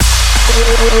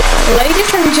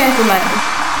Ladies and gentlemen,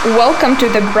 welcome to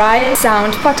the Bright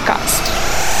Sound Podcast.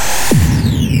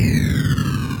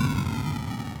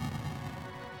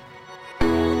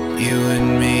 You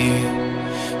and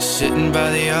me, sitting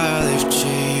by the olive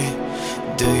tree.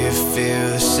 Do you feel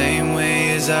the same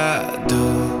way as I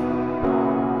do?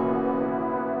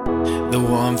 The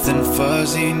warmth and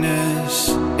fuzziness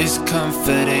is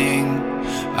comforting.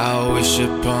 I wish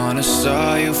upon a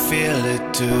star you feel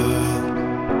it too.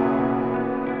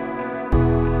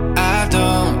 I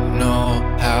don't know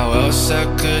how else I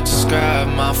could describe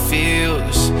my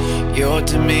feels. Your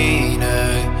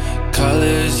demeanor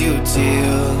colors you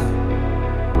teal,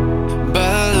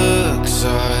 but looks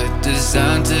are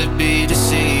designed to be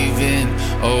deceiving.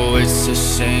 Oh, it's a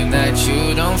shame that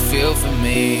you don't feel for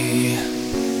me.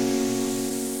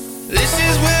 This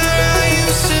is where I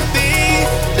used to be,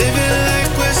 living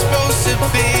like we're supposed to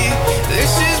be.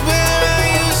 This is where I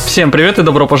used to be. Всем привет и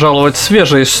добро пожаловать в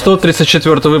свежий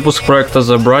 134 выпуск проекта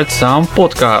The Bright Sound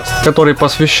Podcast, который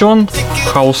посвящен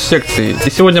хаус-секции. И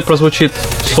сегодня прозвучит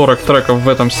 40 треков в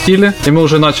этом стиле. И мы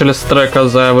уже начали с трека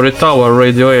The Every Tower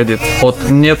Radio Edit от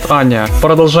Нет Аня.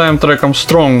 Продолжаем треком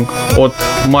Strong от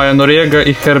Майя Нориега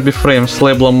и Herbie Frame с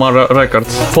лейбла Mara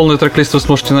Records. Полный трек-лист вы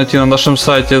сможете найти на нашем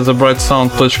сайте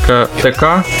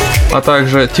thebrightsound.tk, а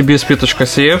также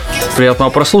tbsp134. Приятного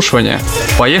прослушивания.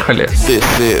 Поехали! This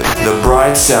is the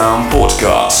Bright Sound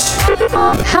Podcast.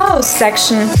 House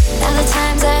section. Now the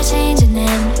times are changing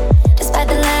and despite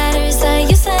the letters that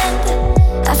you send,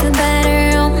 I feel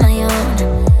better on my own.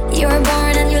 You were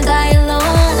born and you'll die alone.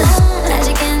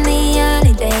 Magic in the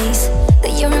early days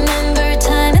that you remember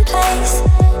time and place.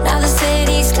 Now the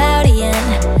city's cloudy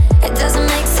and it doesn't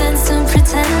make sense to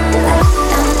pretend.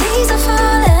 Now the leaves are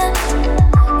falling,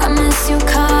 I miss you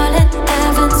calling.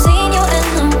 Haven't seen you in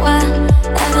a while,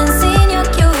 haven't seen your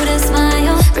cutest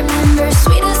smile. Remember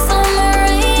sweetest summer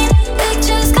rain,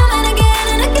 pictures coming again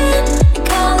and again. You're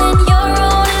calling your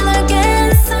own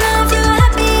elegance, and if you're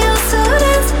happy you'll still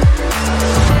dance.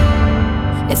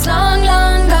 It's long,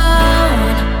 long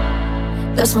gone.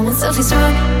 Those moments still feel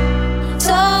strong,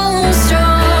 so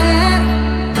strong.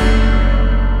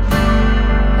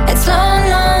 It's long,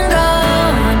 long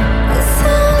gone.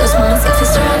 Those moments still feel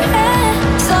strong,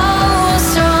 so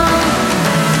strong.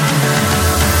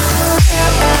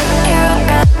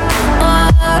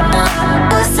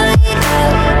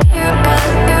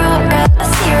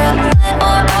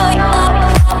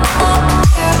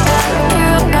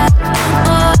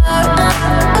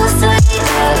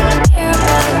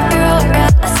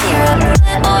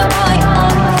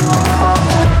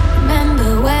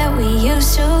 Remember where we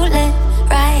used to live,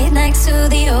 right next to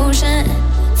the ocean.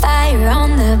 Fire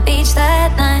on the beach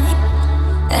that night,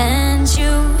 and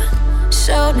you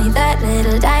showed me that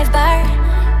little dive bar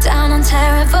down on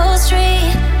Terrible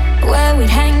Street, where we'd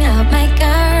hang out, make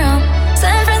our own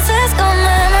San Francisco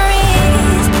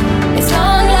memories. It's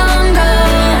long, long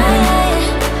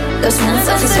gone. Those San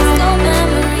Francisco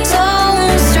memories, so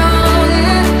strong.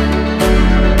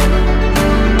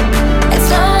 It's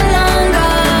long, long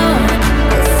gone.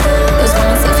 Those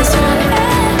moments that feel strong,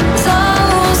 so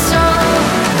strong.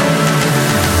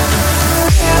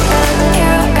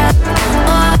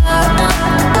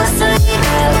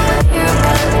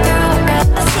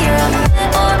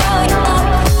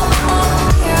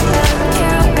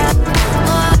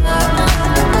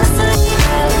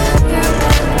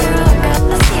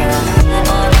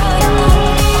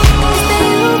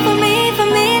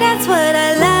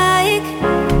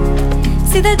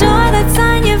 The joy that's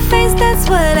on your face, that's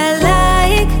what I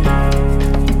like.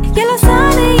 Yellow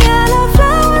sun and yellow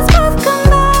flowers both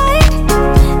combined.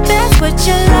 That's what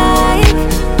you like,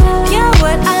 you're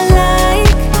what I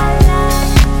like.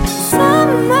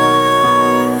 Summer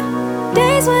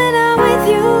days when I'm with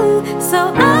you,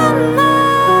 so I'ma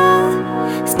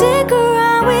stick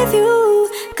around with you.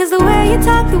 Cause the way you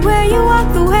talk, the way you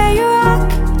walk, the way you rock,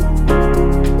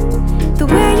 the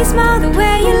way you smile, the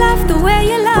way you laugh, the way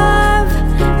you love,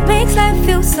 makes life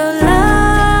feel so light,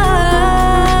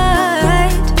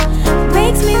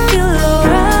 makes me feel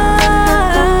alright.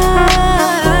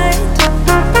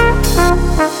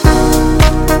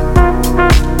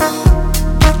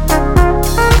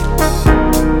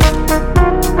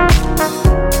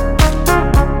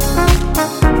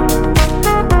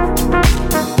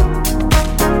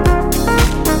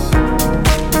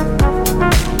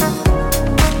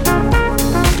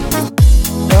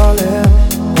 Darling,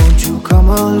 won't you come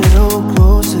a little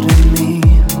closer to me,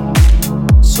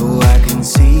 so I can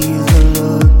see the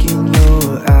look in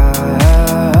your eyes.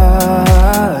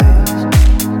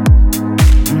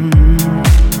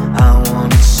 I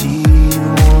wanna see you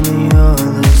on the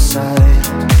other side.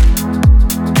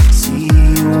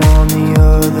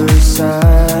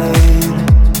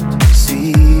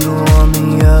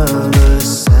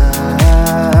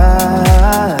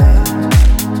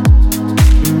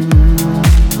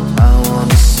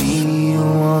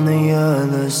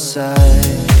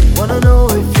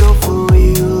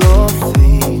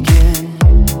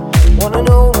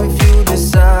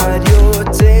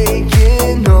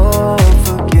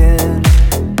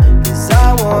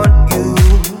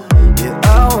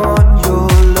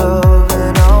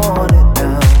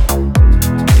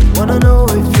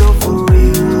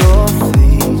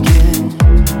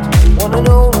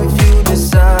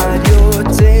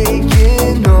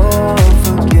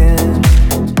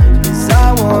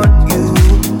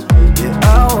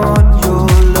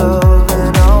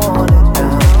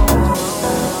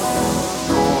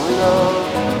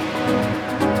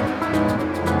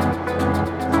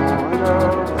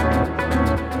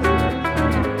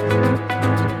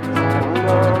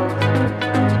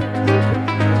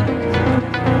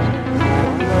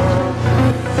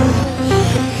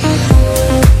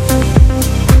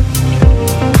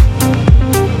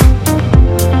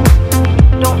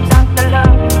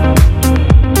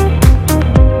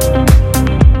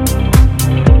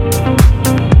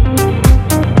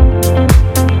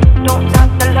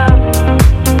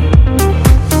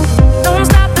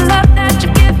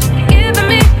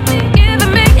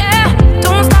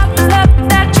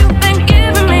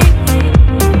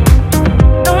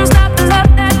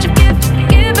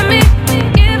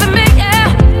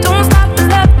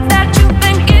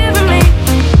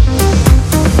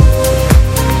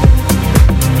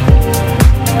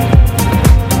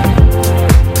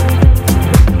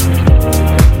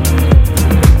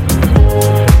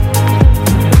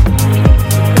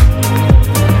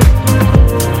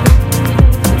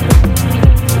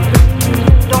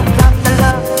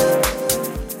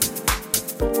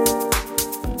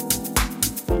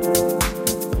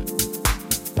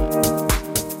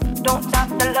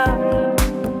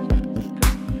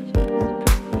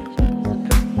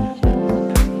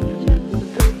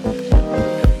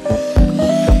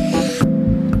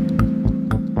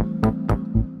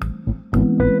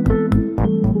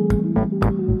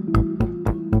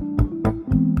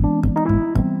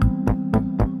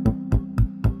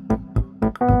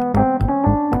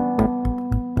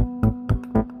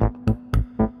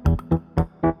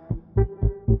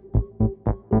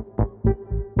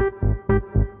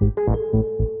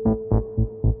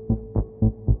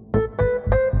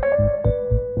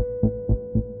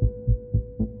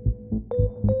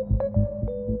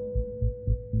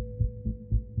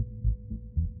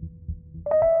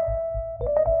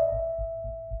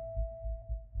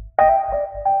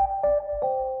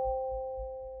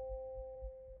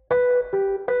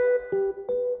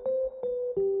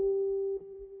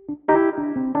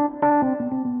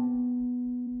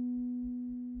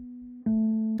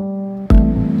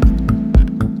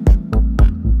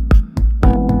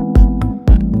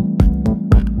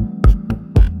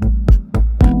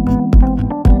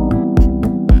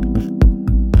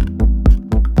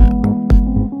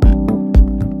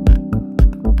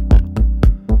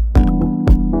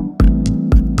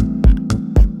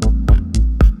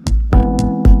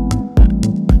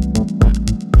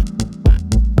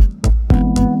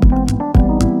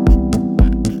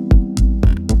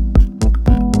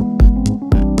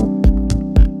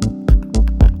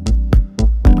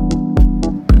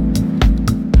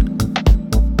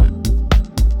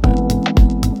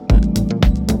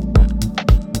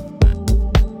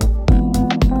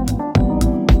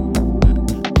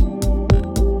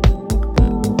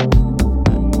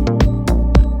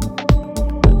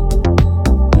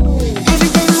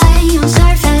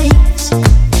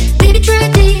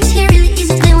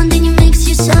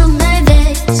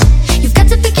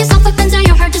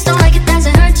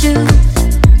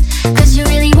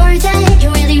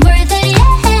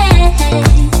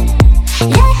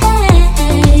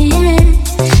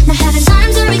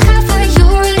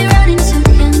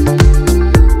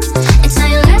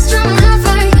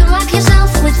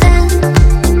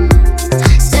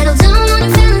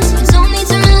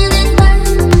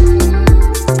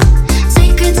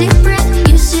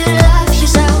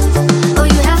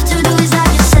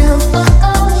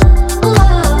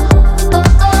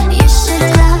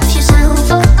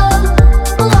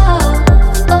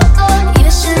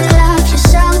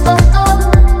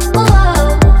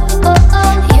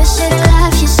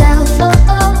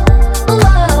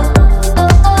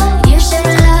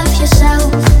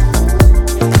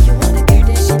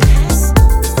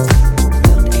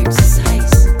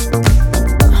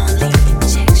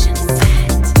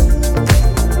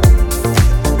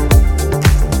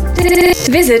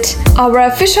 visit our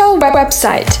official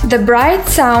website,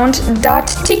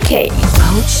 thebrightsound.tk.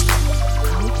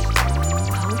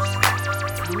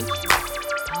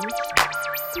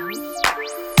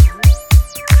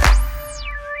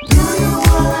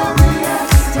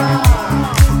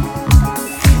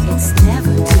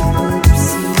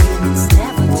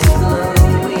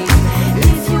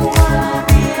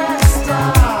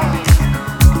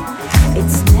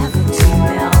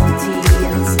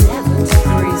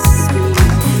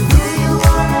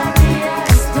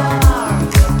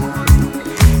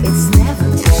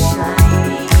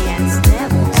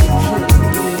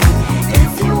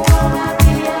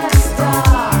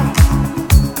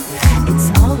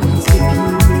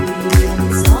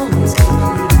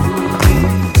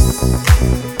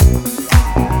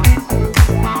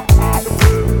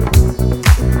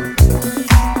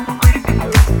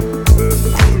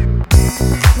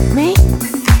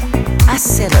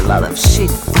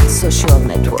 Social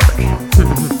network.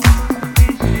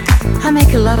 I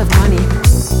make a lot of money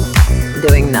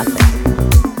doing nothing.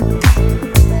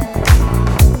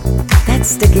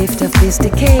 That's the gift of this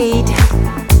decade.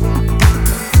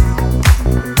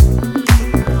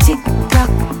 Tick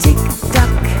tock, tick tock.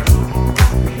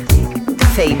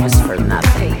 Famous for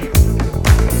nothing.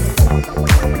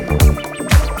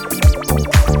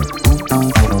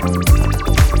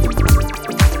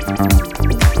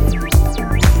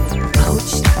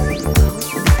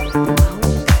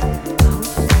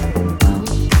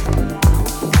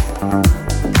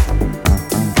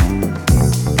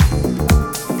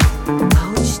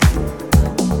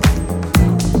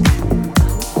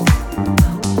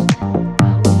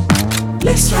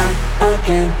 Let's try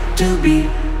again to be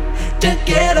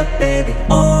together, baby.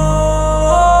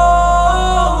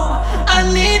 Oh, I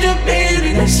need you,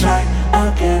 baby. Let's try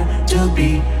again to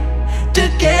be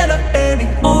together, baby.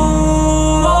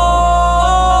 Oh,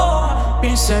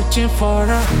 been searching for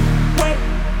a way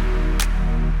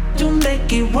to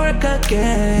make it work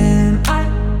again. I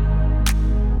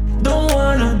don't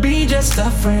wanna be just a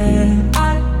friend.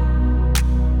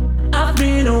 I've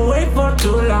been away for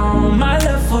too long. My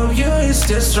love for you is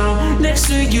still strong. Next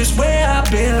to you's where I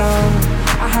belong.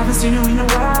 I haven't seen you in a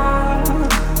while.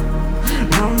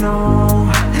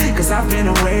 No, cause I've been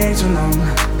away too long.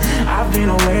 I've been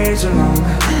away too long.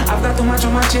 I've got too much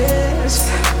on my chest.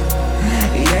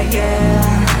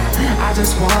 Yeah, I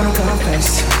just wanna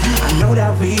confess. I know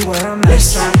that we were a mess.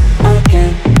 Let's try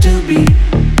again to be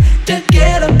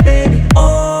together, baby.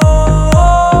 Oh,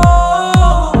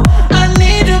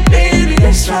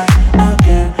 let's try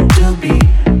again to be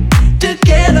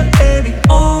together, baby.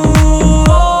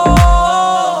 Oh,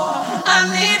 I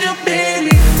need you,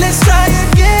 baby. Let's try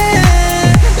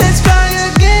again. Let's try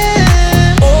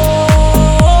again. Oh,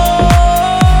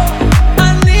 I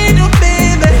need you,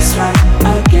 baby. Let's try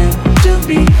again to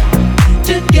be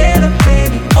together,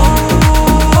 baby. Oh,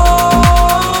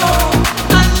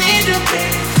 I need you, baby.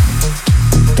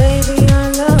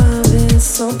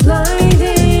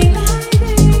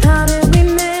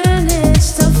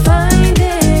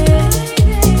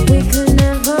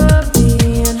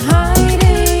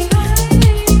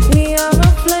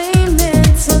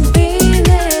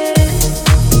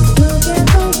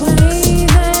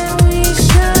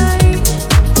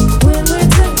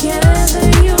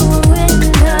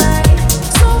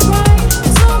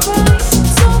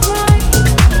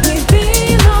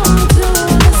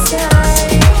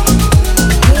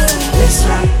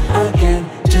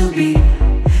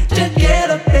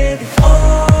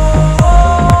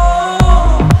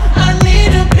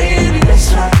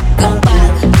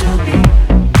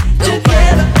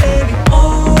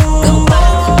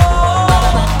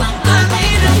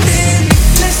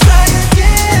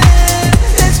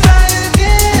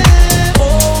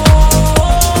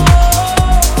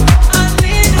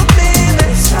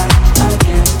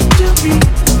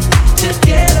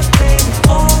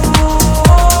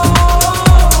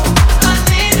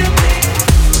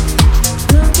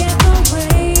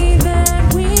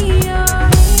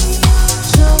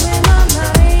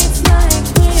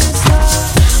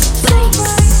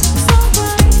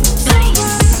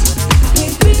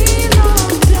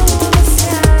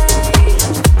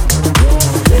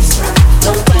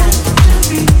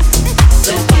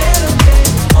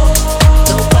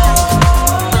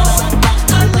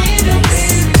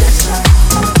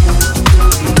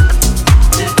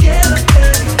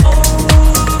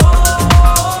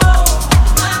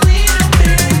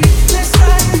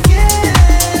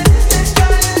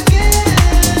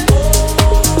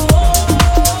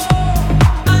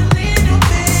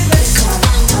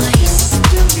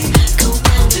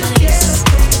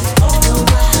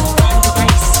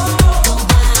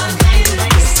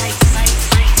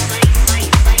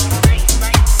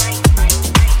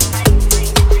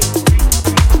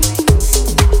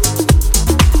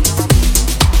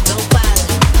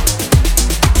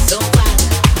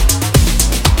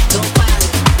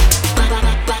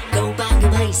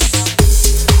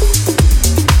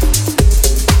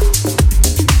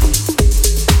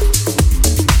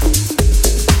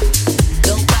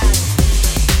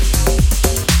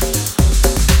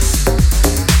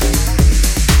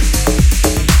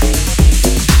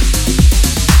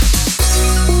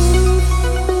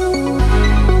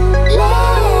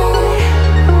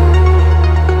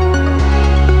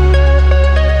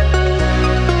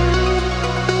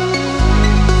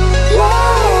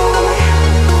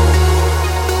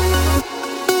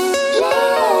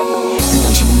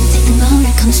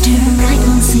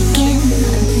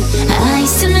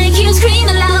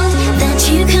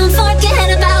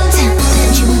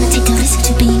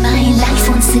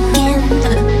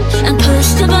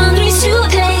 boundaries to a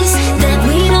place that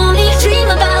we'd only dream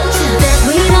about, that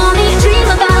we'd only dream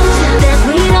about, that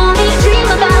we'd only dream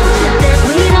about, that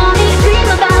we'd only dream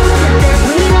about, that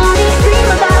we'd only dream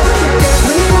about, that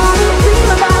we'd only dream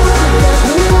about, that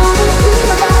we'd only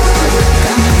dream about.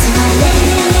 Come into my lair.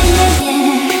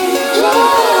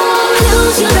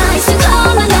 Close your eyes to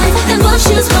come alive and watch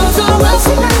us both our worlds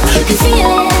tonight. You can feel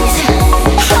it,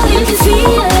 oh you can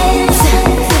feel it.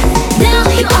 Now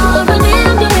you are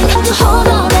remembering to hold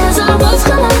on as our worlds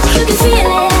collide. You can feel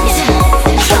it,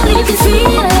 oh you can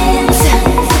feel it.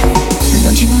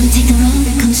 Don't you wanna take the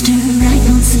roller coaster ride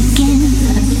once again?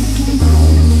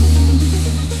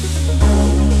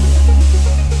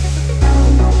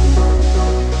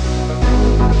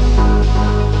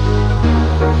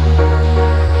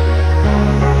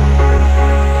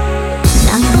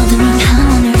 Now you're wondering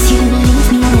how on earth you leave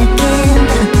me again.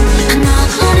 And no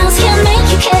one else can make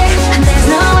you care. And there's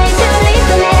no way to leave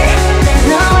the lair. There's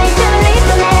no way to leave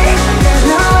the lair. There's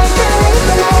no way to leave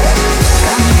the lair.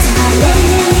 Come into my lair.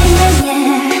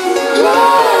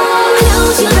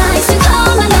 Close your eyes to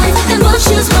come alive and watch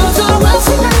us both our worlds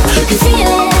tonight. You can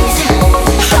feel it,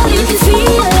 oh you can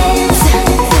feel it.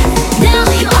 Now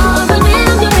you are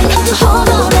remembering to hold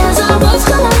on as our worlds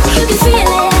collide. You can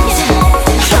feel it,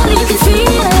 oh you can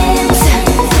feel it.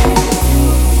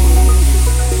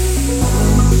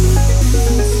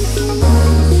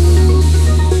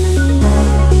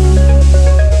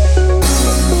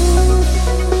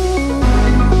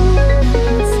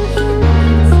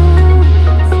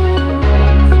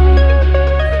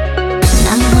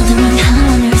 Now you're wondering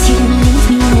how on earth you leave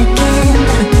me again.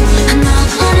 And no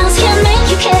one else can make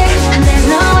you care. And there's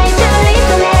no way to leave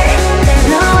the lair. There's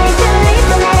no way to leave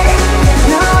the lair. There's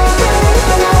no way to leave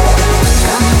the lair.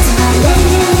 Come into my lair.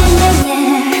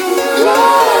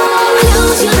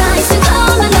 Close your eyes to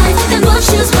come alive and watch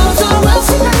us both our worlds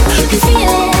tonight. You can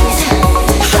feel it,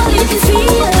 oh you can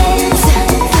feel it.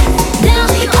 Now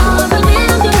you are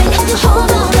remembering to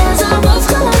hold on as our worlds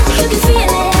collide. You can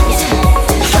feel it,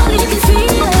 oh you can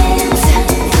feel it.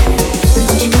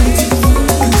 Don't you wanna take the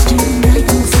roller coaster ride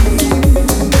once again?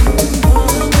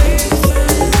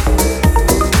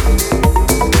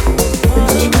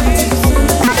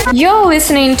 You're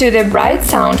listening to the Bright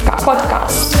Sound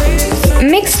podcast,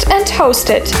 mixed and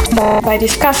hosted by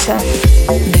Discussor.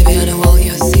 Maybe I know all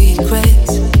your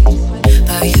secrets,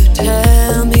 but you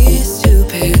tell me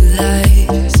stupid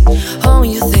lies. Oh,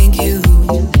 you think you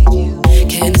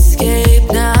can escape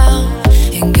now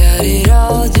and got it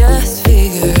all just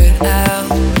figured out.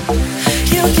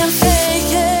 You can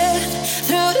fake it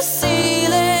through the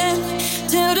ceiling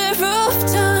to the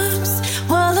rooftops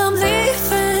while I'm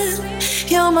leaving.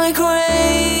 You're my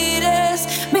greatest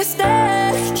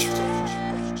mistake.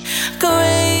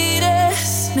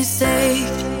 Greatest mistake.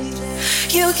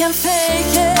 You can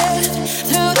fake it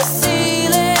through the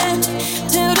ceiling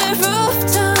to the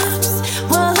rooftops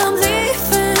while I'm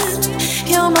leaving.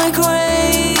 You're my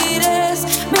greatest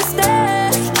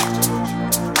mistake.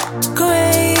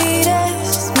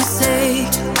 Greatest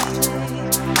mistake.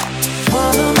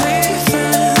 While I'm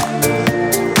leaving.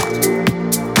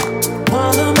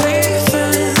 While I'm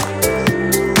leaving.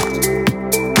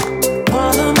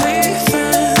 While I'm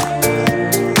leaving.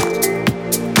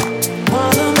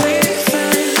 While I'm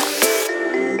leaving.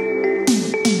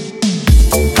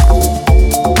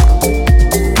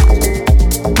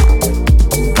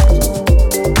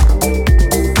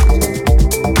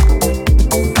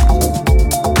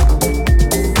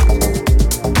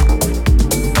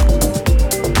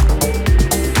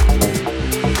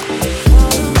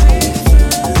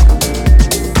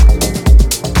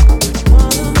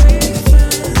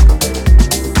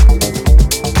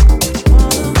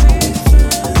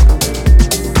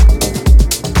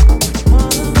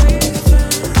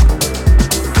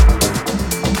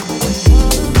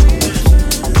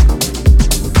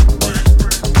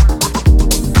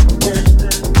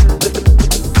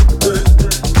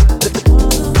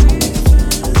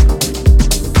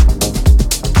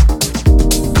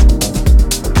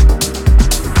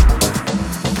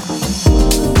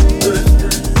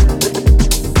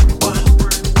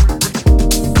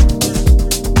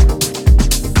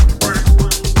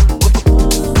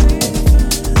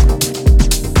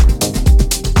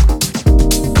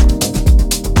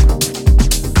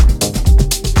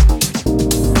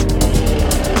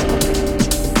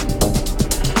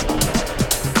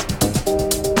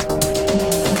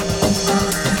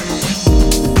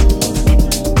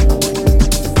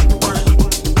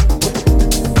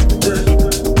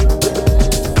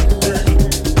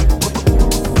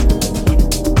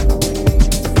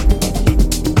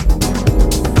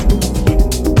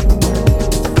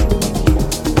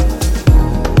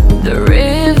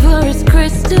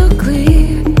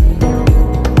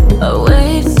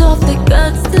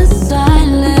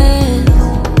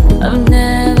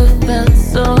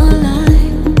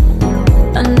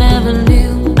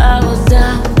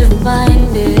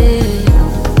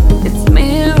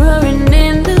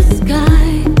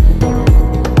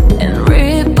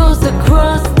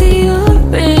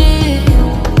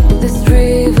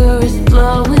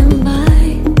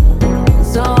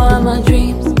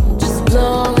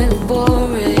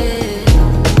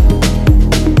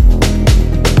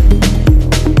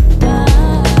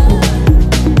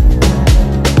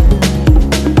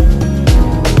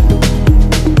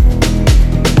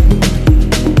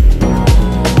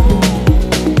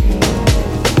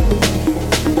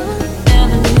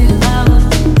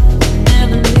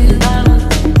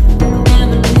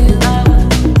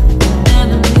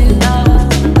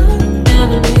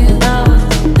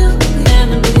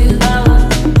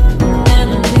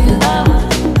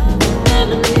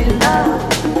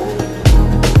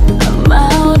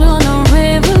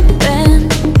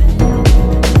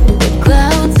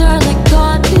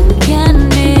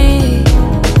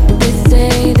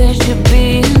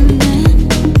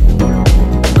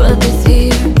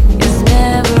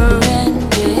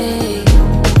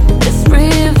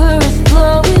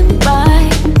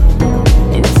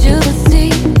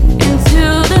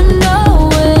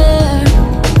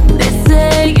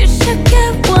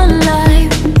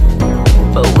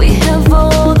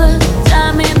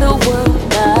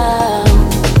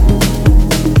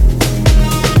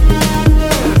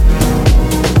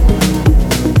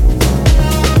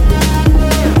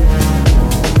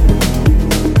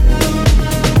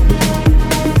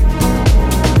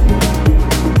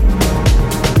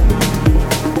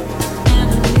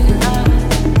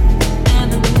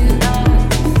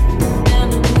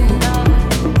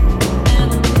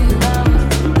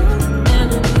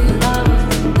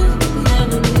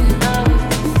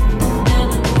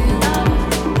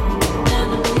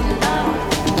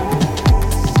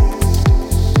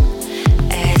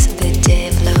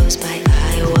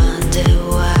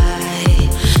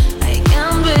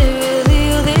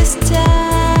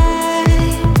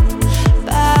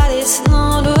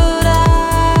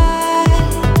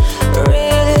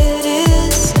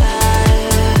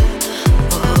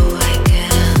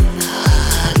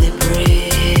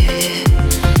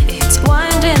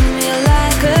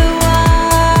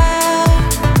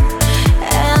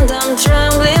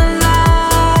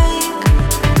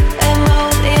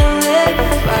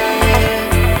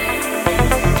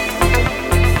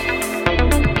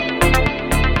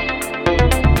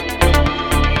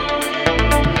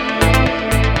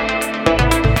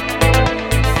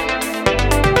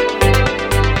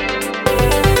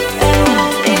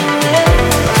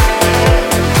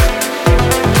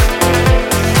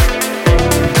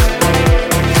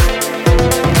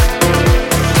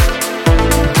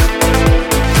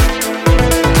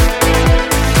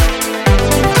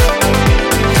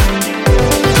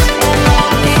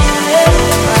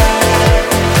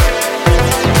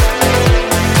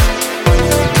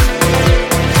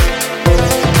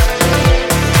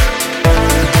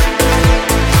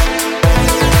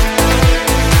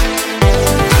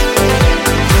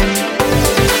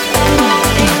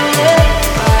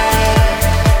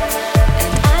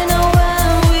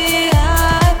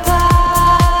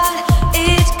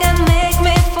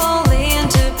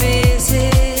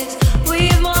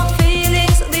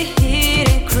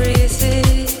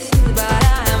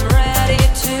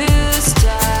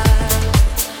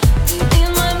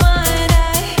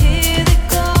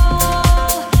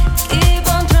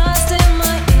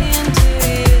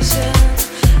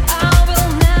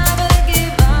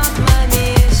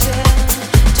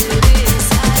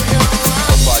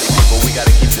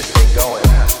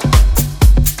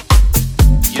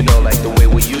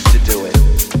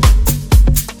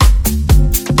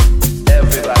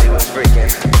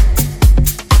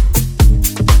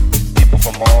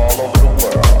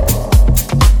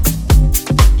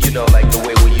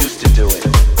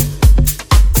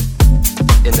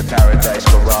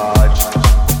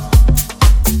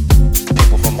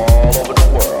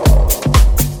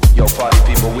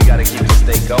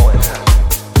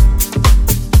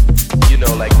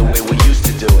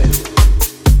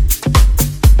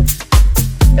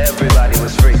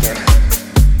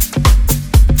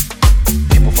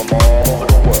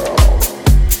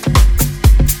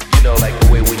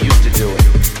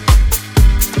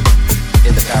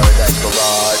 Paradise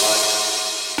Garage.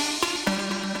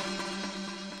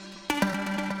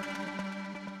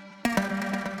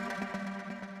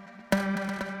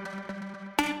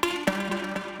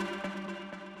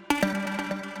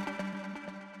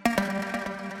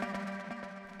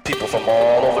 People from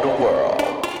all over the world.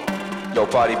 Yo,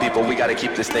 party people, we gotta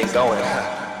keep this thing going.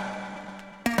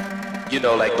 You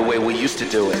know, like the way we used to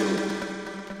do it.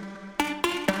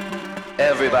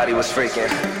 Everybody was freaking.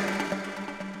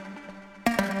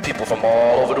 People from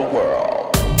all over the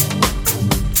world.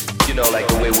 You know, like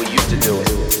the way we used to do it.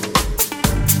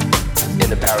 In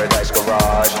the Paradise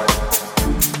Garage.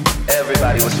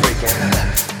 Everybody was freaking.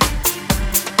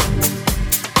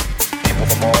 People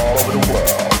from all over the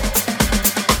world.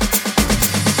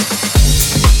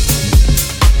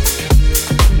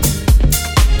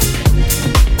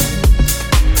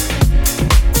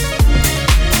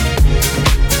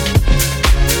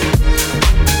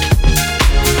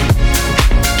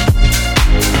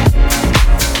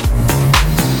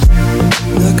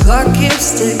 Clock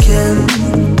keeps ticking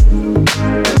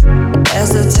as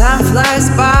the time flies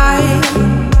by.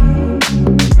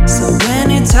 So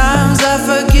many times I've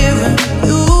forgiven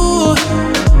you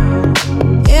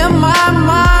in my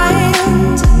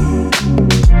mind.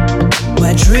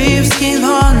 My dreams keep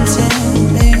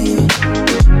haunting me.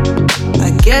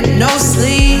 I get no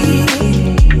sleep.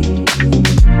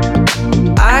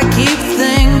 I keep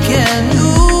thinking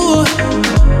you.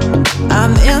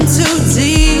 I'm in too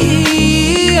deep.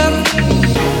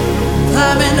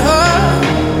 Climbing up,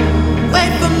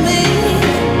 wait for me.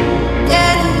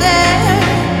 Getting there,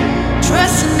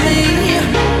 trusting me.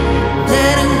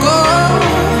 Letting go,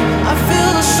 I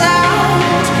feel the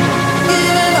sound.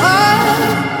 Giving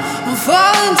up, I'm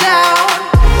falling down.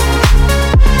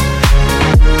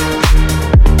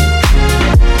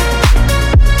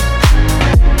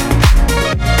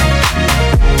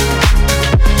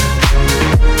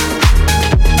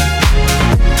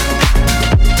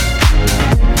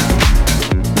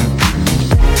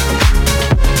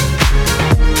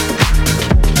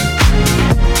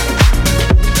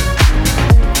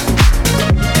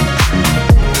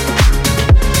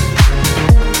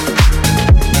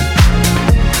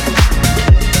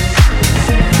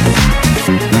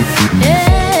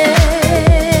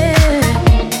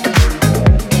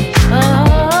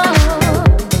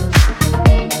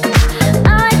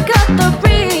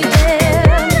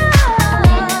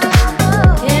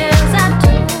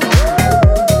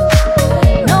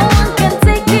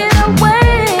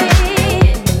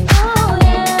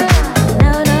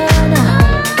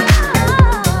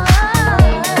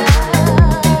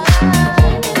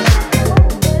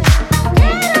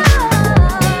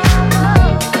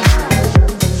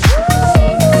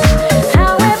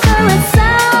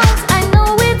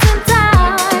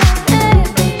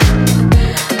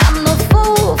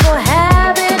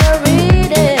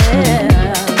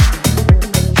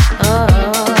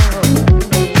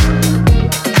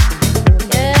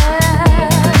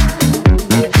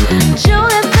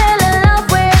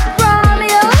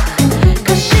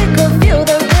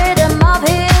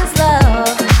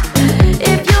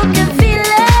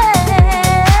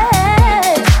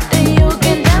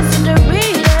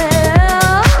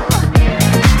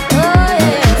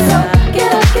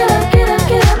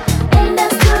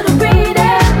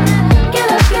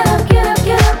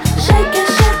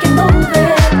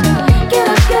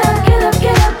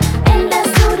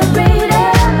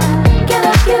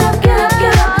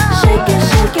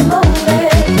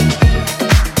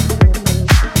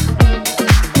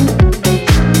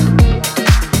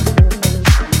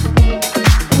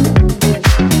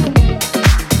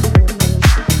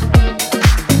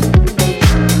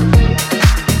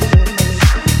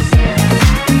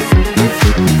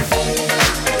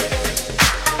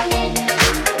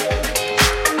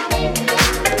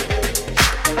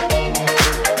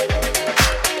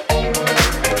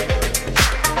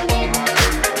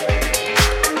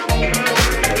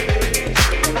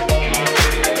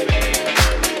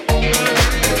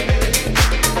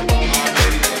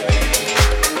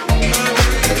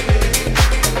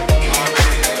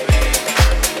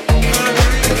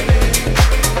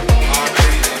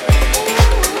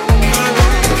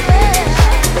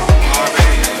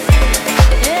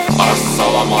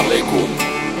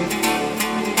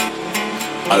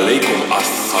 Alaikum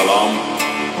assalam.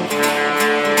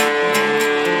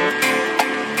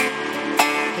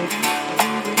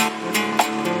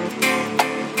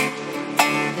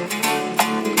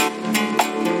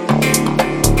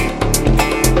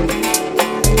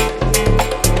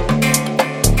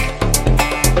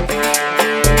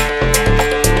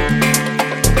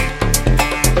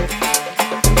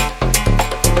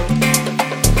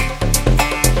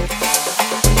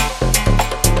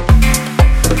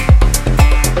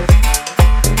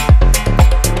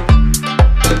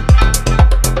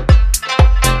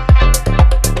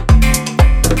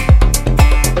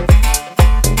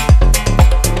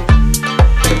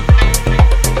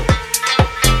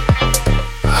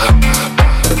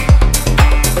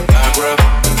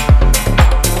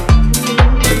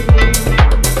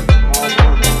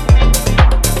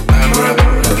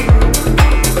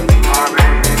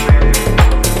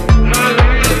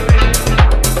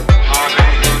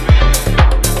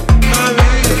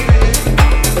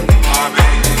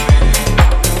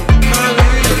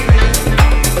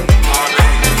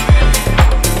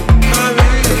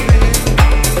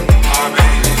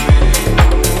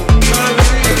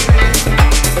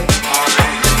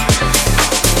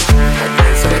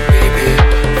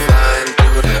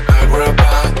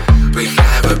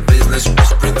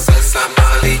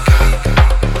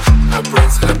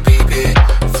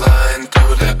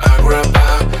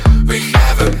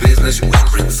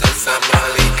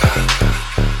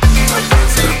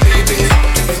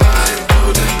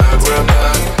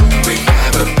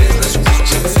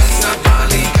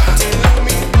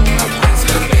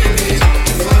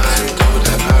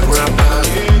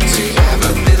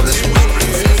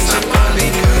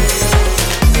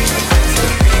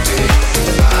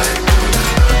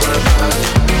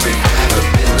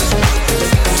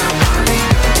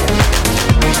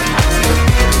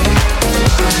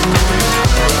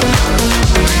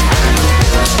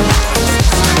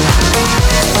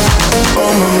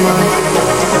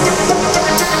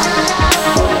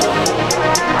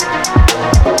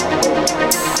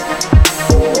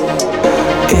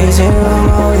 Is it wrong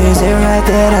or is it right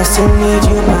that I still need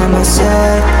you by my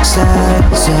side, side,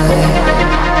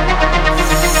 side?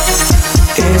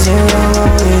 Is it wrong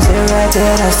or is it right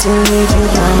that I still need you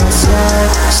by my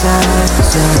side, side,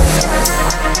 side?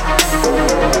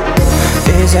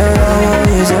 Is it wrong or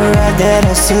is it right that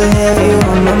I still have you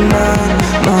on my mind,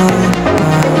 mind,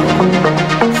 mind?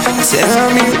 Tell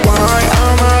me why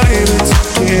I'm not able to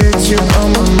get you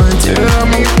on my mind. Tell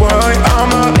me why I'm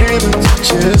not able to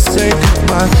just say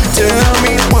goodbye. Tell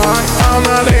me why I'm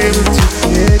not able to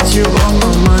get you on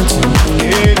my mind. To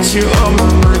get you on my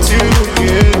mind. To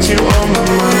get you on my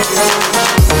mind.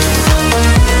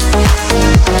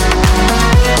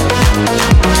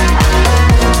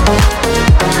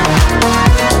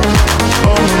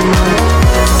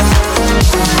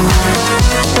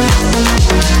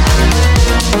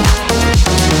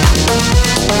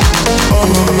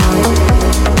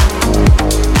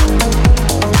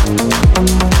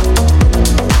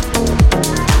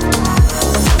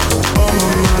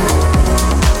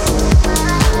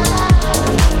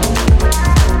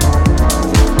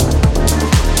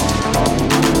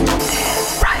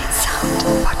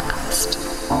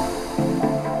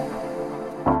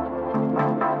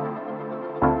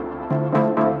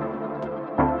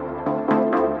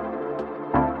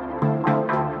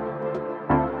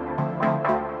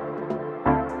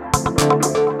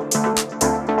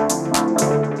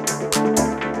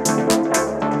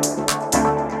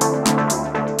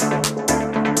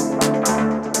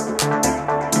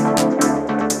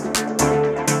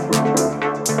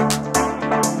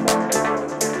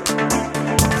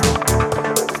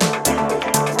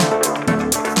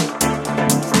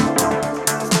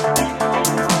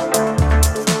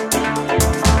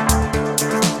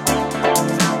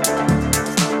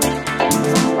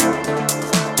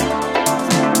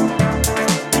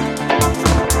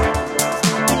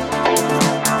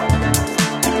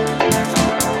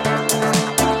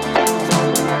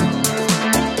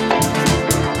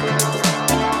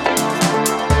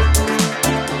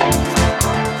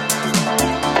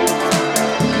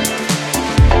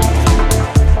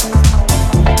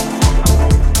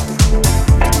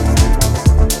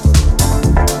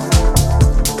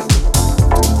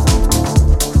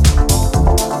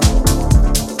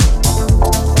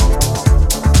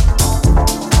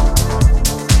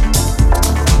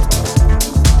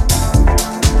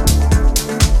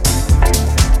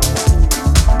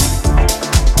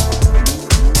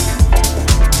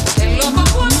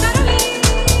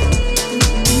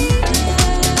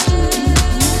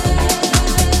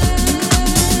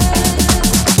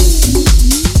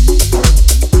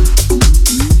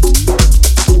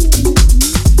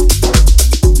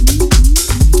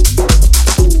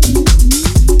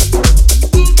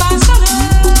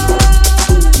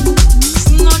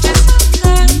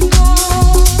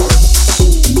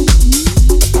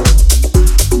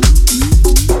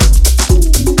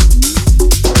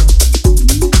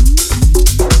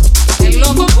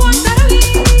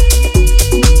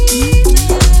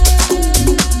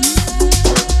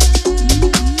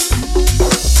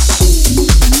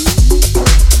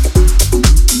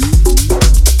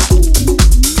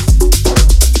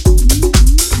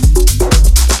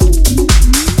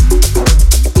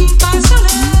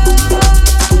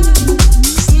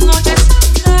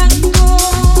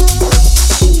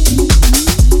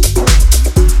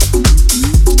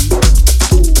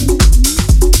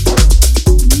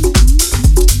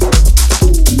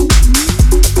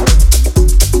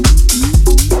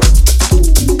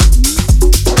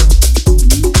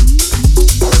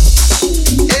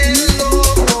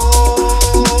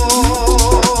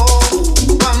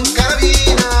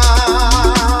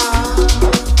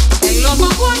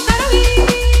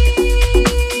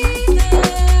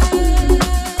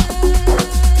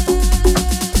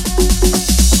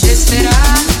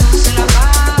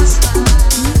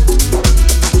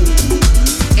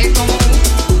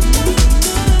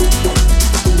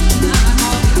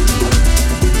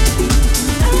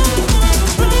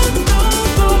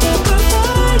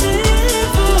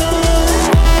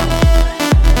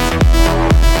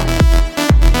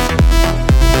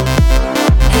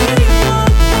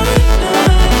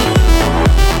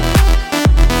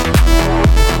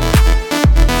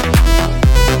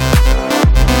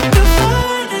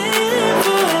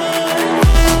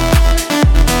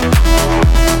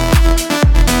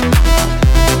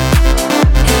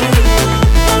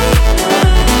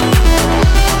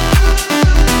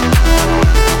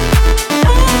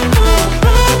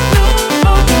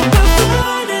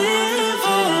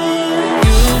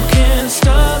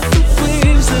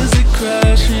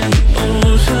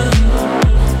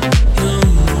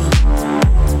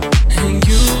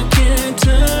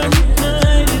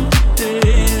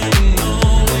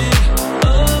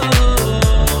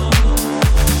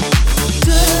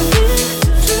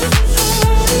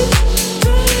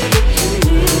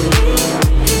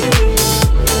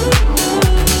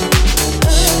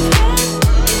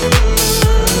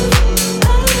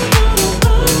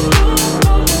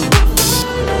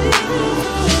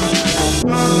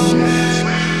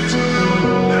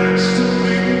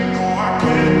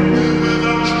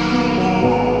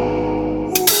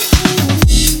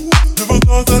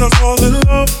 thought that I'd fall in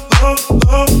love, love,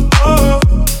 love, love.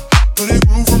 But it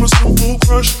grew from a simple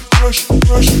crush, crush,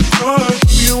 crush, crush.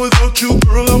 Being without you,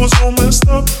 girl, I was all messed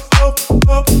up, up,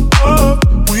 up, up.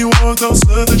 When you walked out,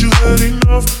 said that you had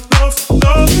enough, enough,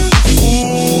 enough.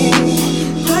 Ooh,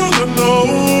 girl, I know.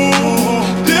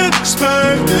 Didn't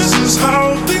expect this is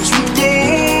how things would go.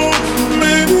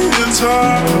 Maybe in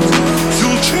time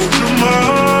you'll change your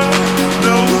mind.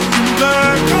 Now looking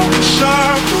back, I wish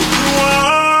I could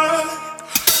rewind.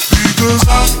 Because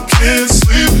I can't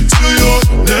sleep till you're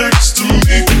next to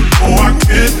me. Oh, I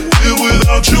can't live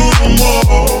without you no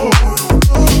more.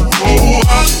 Oh,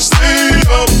 I stay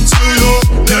up till you're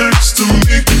next to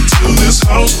me. Till this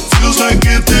house feels like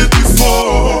it did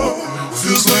before.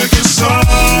 Feels like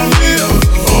insomnia.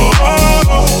 Oh, oh,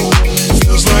 oh.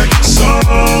 Feels like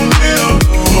insomnia.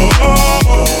 Oh, oh,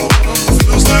 oh.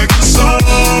 Feels like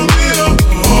insomnia.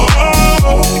 Oh, oh,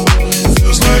 oh.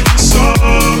 Feels like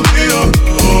insomnia.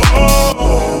 Oh, oh,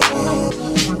 oh.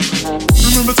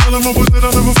 Remember telling my boys that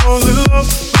I'll never fall in love,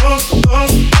 love,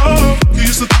 love, love. You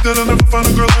used to think that I'd never find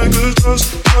a girl I could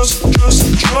trust, trust, trust,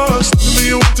 trust. And then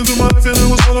you walked into my life and it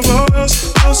was all about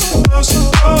us, us, us,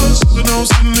 us. But now I'm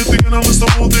sitting there thinking I messed the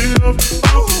whole thing up,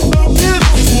 up, up. Get a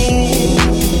fool,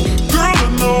 girl, I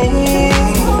know.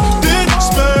 Didn't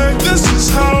expect this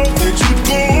is how things would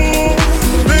go.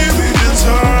 Maybe in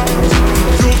time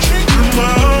you'll change your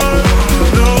mind.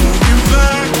 Now looking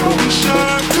back, I wish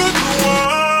I could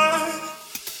rewind.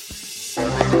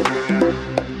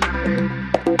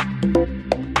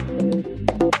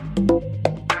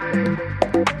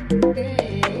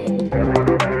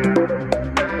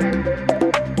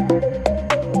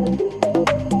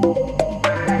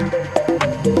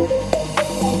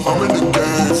 I'm in the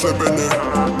game, flipping it,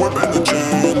 whipping the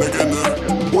chain, licking it,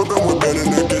 whipping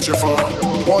in the kitchen for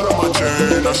water my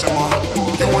chain, I shimmer.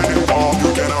 You ain't involved,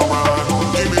 you cannot ride.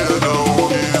 Give me the dough,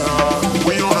 yeah.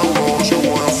 We on the road, she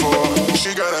wanna fuck. She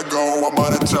gotta go, I'm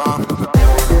out of time.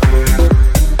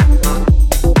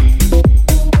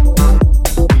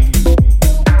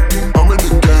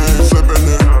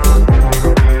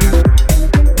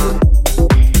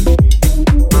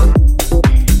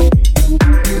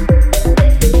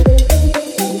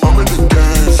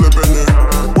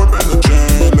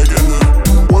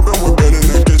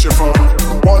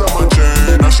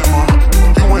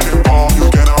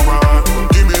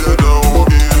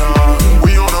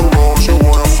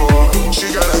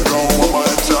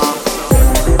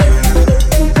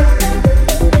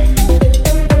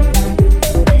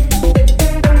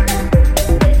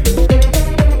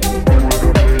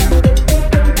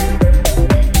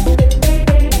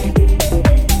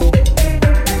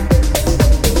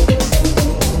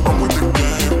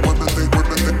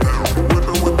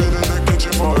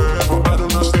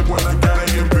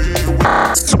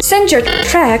 Send your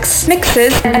tracks,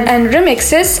 mixes, and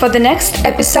remixes for the next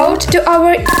episode to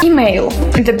our email,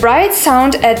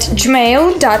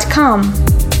 thebrightsound@gmail.com.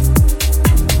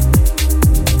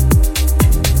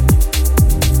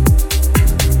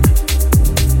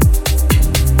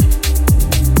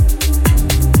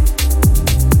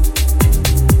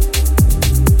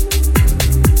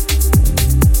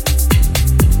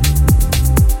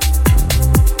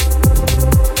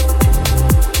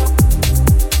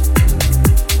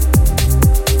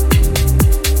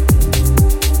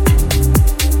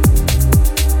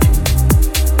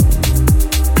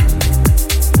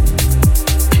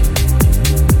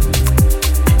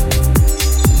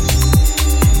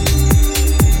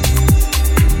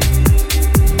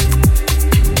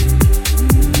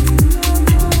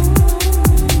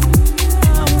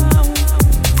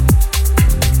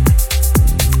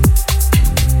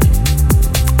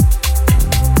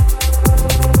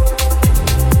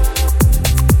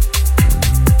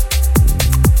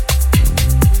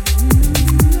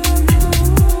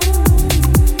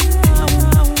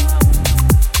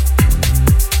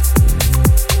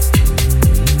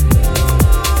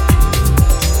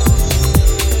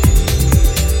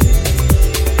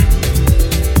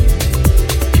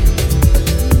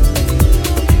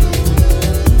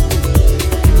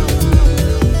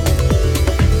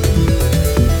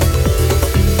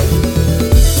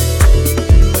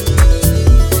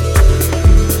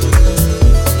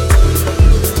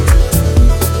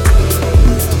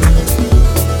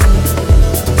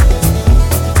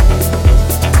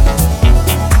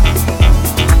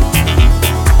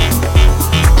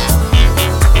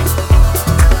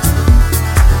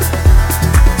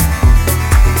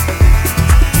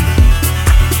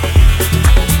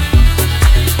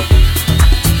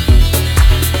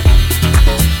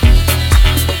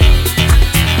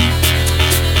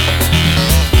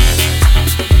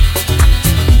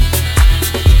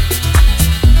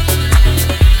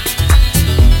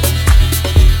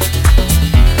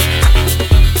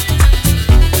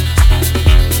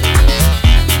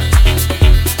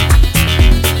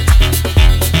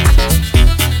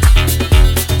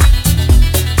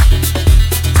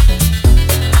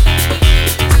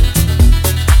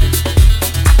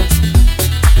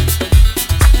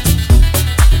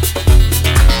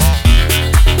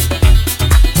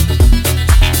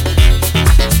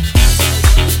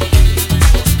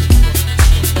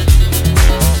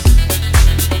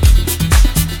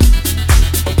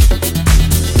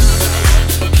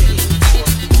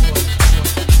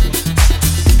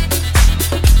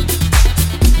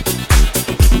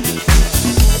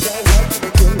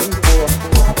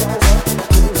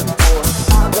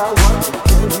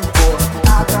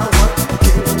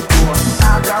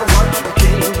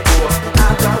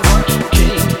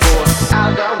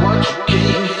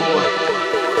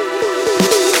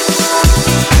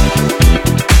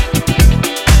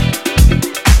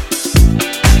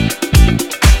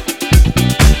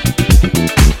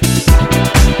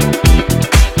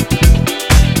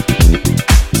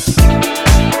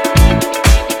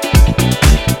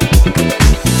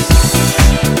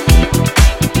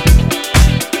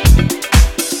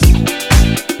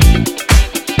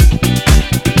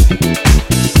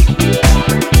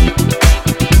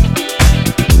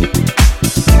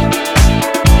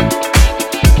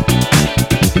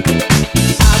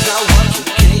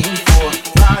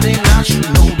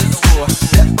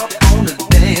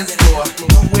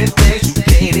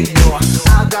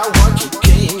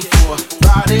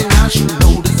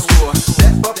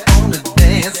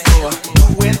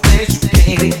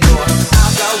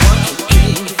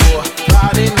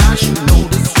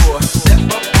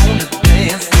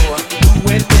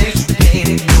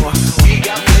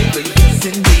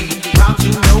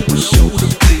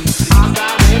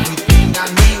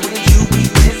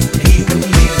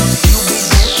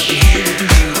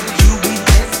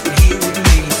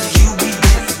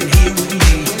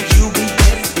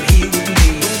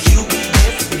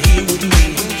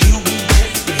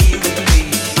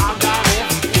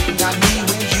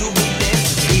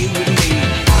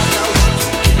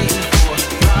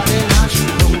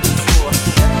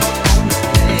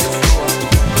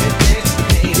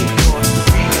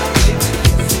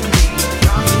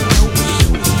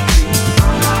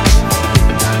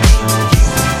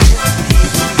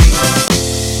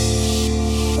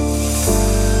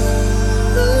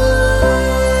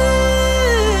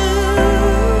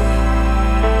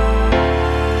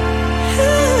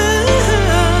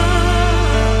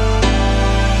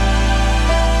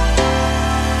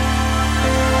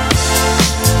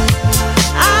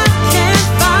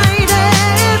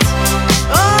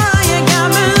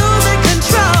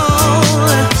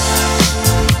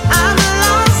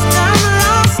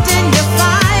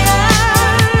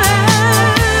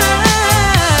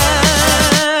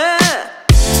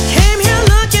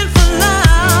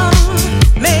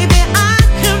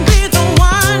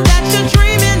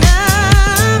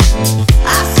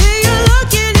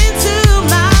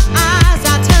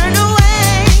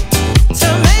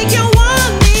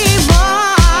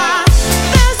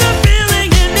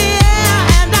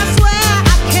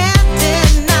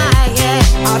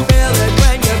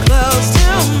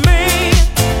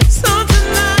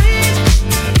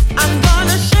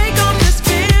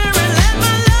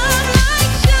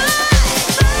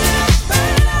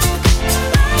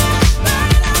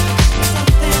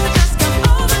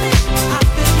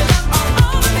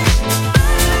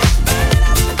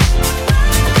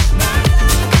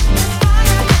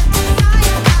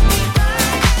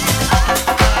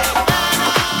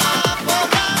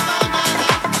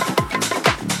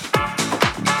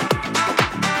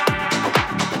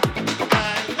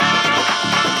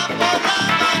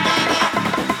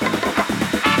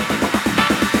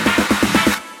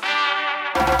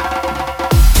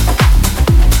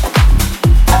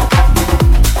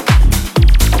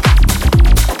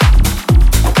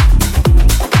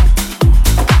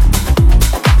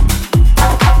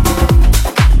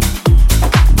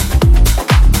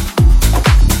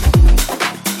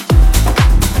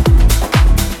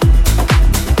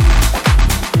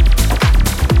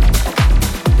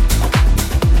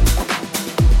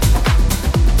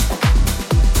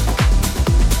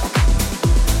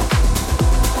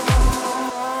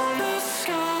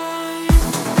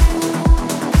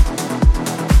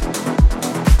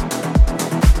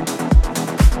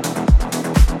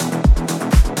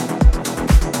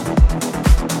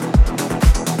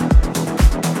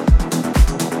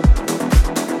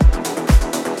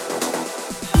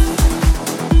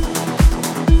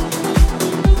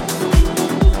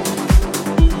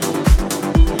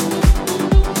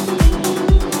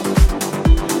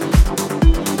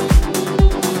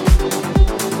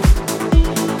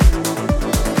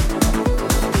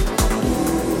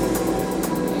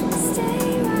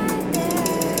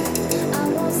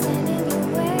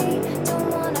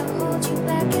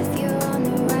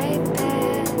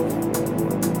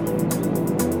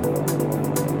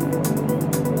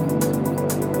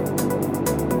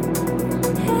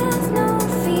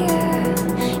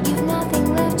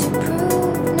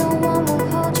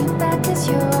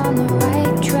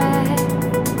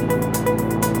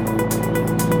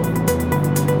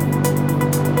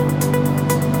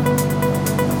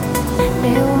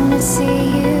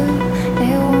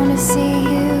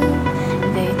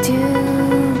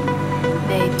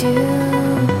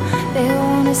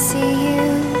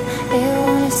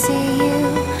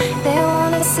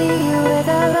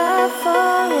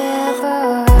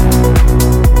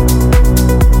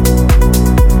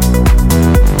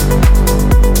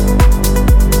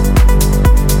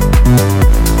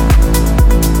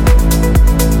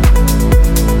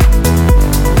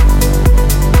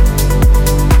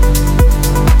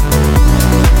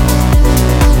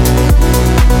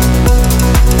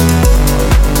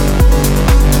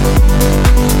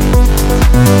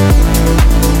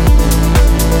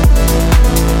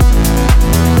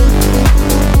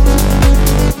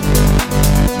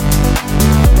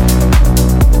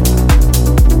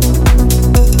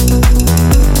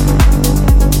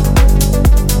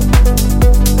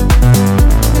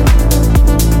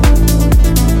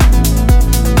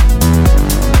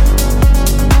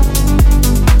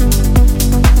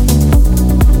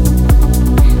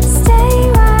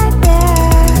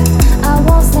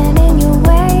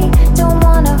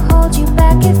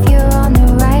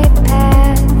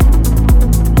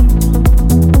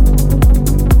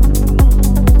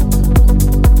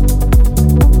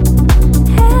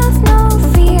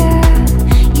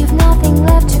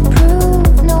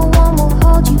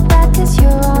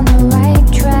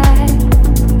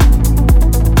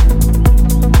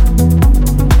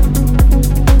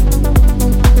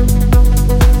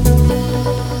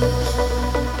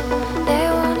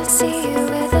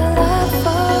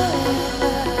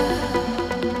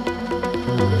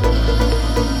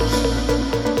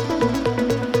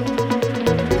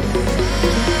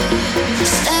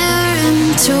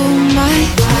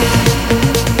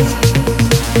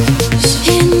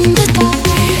 In the dark,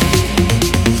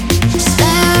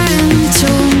 stare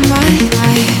into my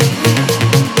eyes.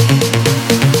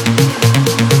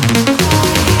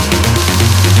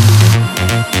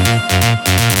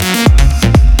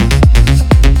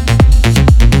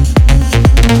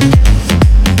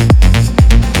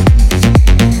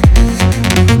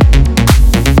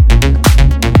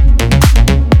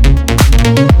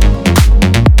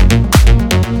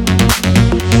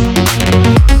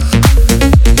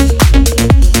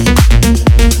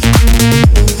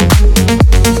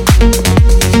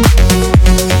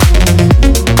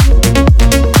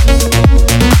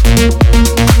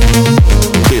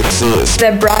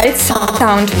 The Bright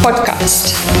Sound Podcast.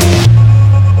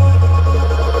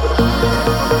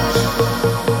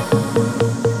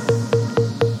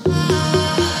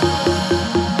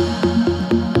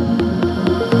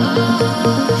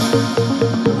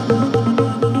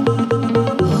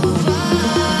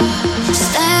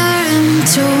 Stare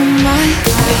into my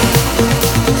eyes.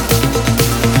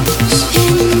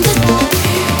 In the dark,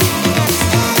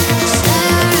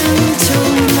 stare into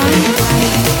my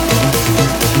eyes.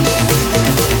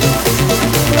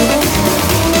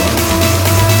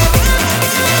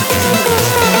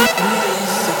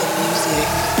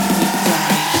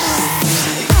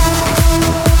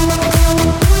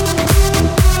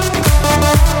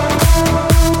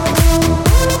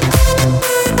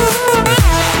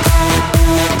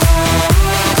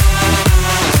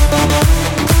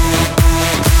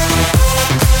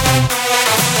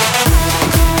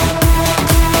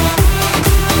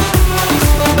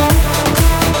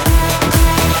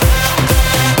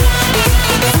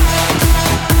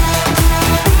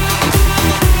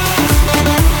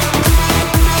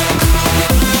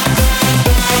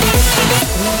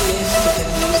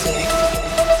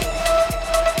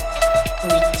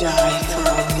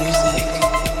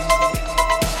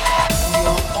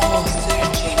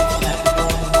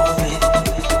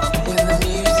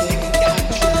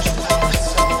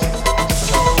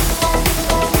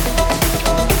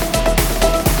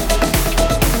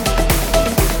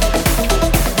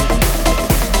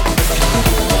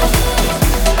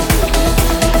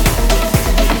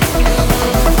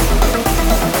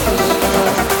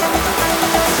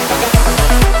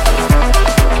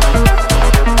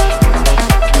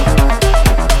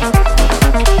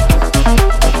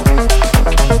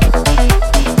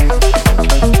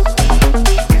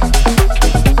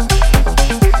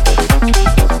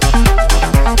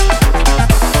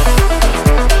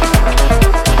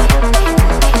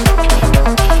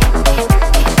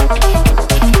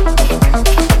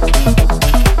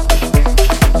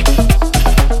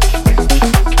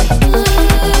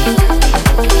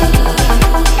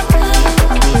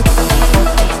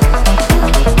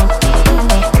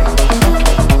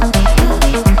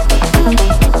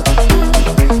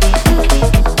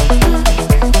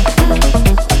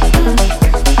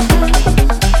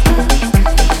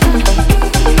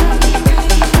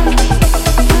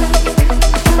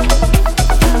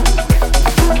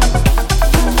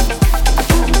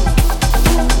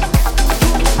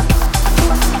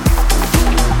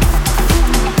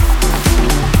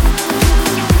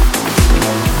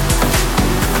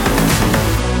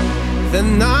 The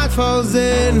night falls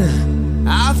in,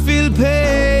 I feel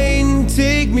pain,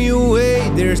 take me away,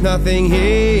 there's nothing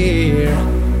here.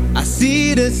 I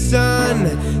see the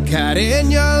sun cutting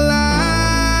your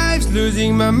lives,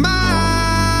 losing my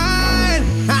mind.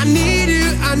 I need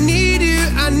you, I need you,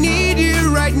 I need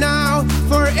you right now,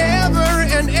 forever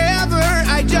and ever,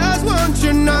 I just want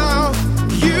you now.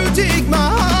 You take my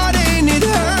heart and it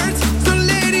hurts, so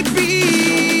let it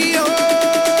be,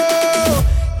 oh.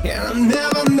 And I'll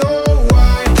never know.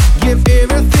 Give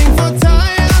everything for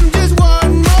time, just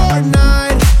one more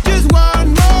night, just one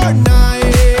more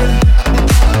night.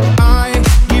 I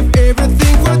give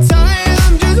everything for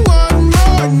time, just one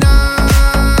more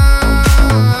night.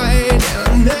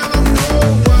 And I'll never know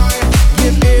why.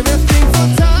 Give everything for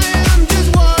time, just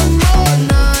one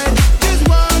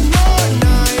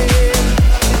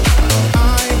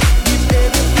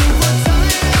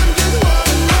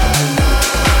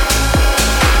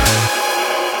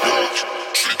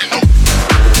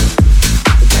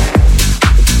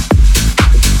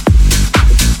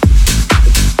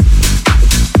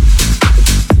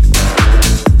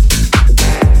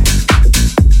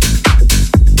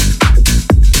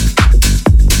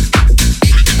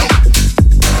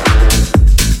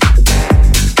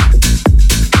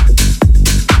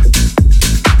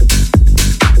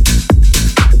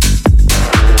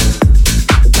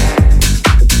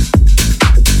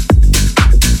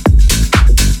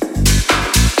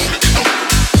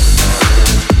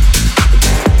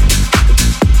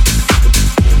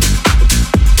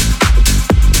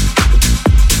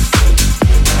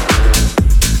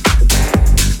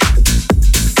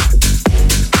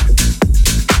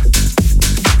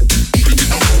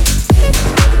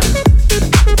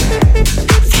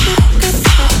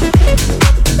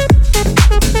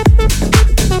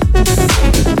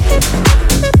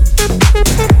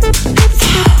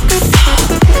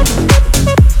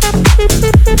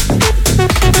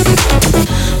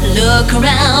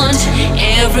around.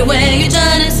 Everywhere you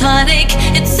turn is heartache.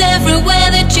 It's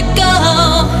everywhere that you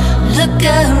go. Look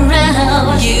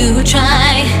around. You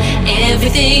try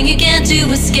everything you can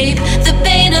to escape the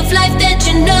pain of life that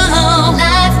you know.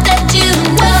 Life that you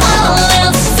know. All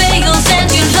else fails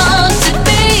and you long to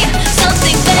be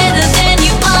something better than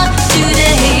you are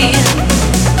today.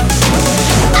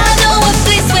 I know a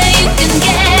place where you can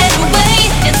get away.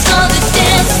 It's called the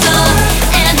dance floor,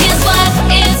 and here's what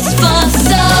it's for.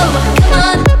 So come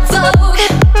on, Vogue.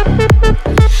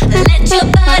 Let your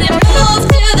body move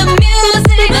to the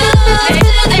music. Move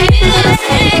to the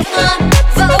music. Come on,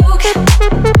 Vogue.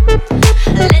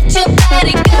 Let your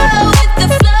body go with the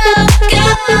flow. Go,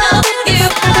 you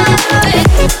have it.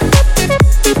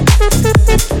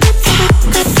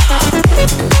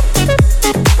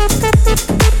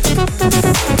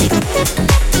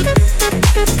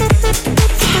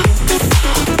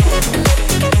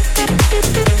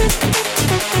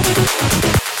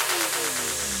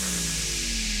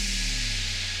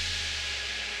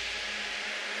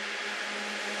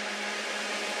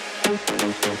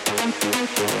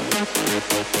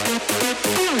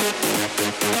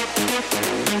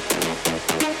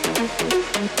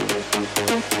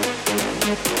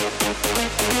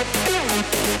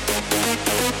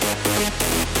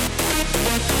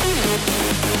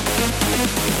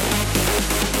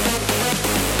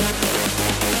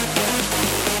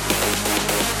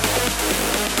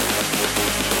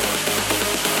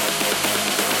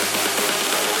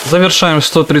 Завершаем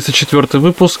 134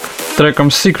 выпуск треком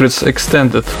Secrets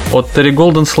Extended от Terry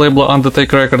Golden с лейбла Undertake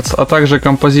Records, а также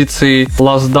композицией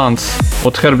Last Dance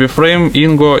от Herbie Frame,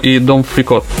 Ingo и Dom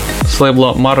Fricot с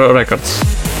лейбла Mara Records.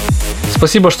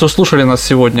 Спасибо, что слушали нас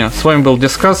сегодня. С вами был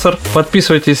Discussor.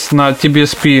 Подписывайтесь на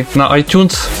TBSP на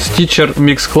iTunes, Stitcher,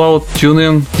 Mixcloud,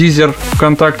 TuneIn, Deezer,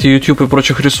 ВКонтакте, YouTube и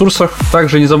прочих ресурсах.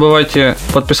 Также не забывайте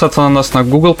подписаться на нас на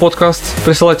Google Podcast.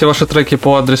 Присылайте ваши треки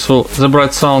по адресу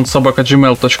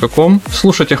thebrightsound@gmail.com.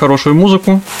 Слушайте хорошую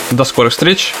музыку. До скорых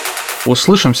встреч.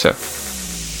 Услышимся.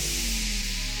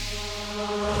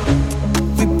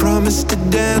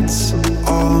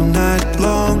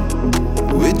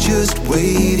 We're just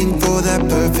waiting for that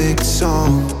perfect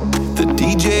song. The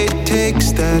DJ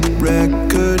takes that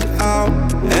record out,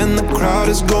 and the crowd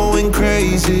is going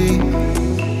crazy.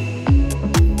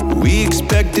 We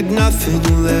expected nothing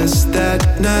less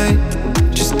that night,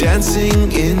 just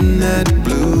dancing in that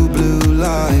blue, blue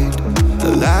light. A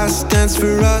last dance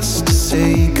for us to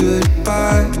say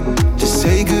goodbye, to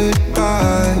say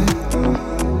goodbye.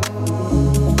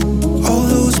 All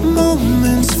those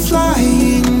moments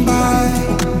flying by,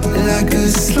 like a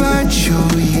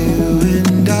slideshow, you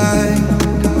and I.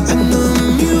 And the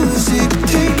music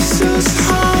takes us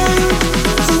high.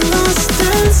 The last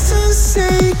dance to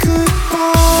say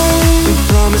goodbye. We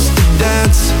promised to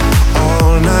dance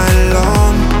all night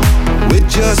long. We're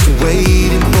just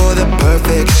waiting for the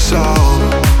perfect song.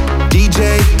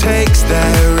 DJ takes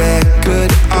that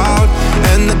record out,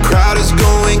 and the crowd is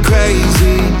going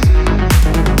crazy.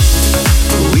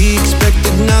 We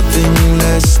expected nothing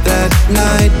less that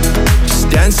night, just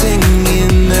dancing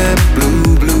in that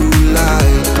blue, blue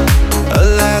light. A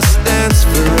last dance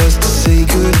for us to say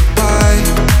goodbye,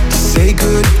 to say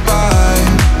goodbye.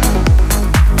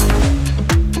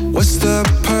 What's the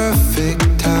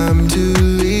perfect time to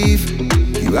leave?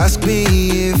 You ask me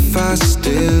if I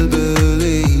still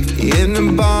believe in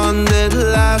a bond that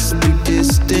lasts through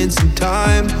distance and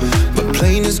time. My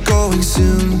plane is going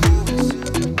soon.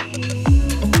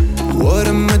 What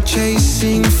am I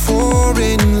chasing for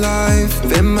in life?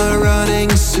 Am I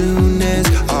running as soon as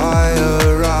I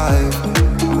arrive?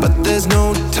 But there's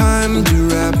no time to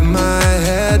wrap my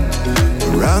head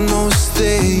around those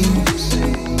things.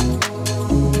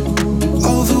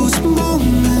 All those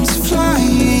moments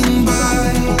flying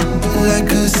by,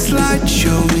 like a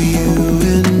slideshow, you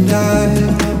and I.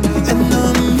 And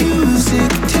the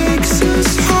music takes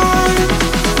us high.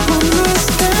 One last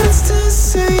dance to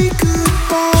say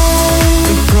goodbye.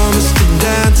 We promised to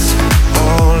dance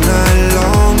all night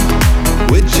long.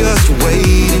 We're just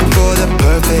waiting for the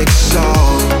perfect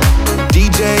song.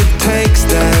 DJ takes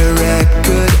that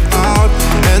record out,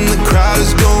 and the crowd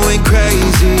is going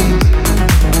crazy.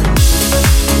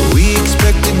 We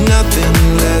expected nothing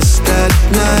less that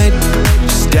night,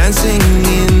 just dancing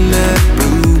in that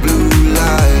blue, blue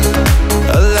light.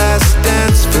 A last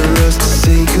dance for us to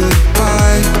say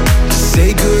goodbye, to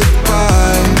say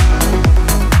goodbye.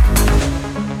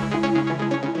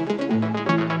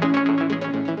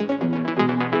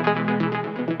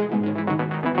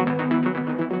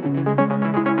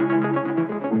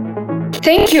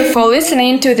 Thank you for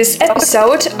listening to this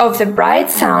episode of the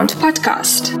Bright Sound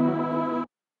Podcast.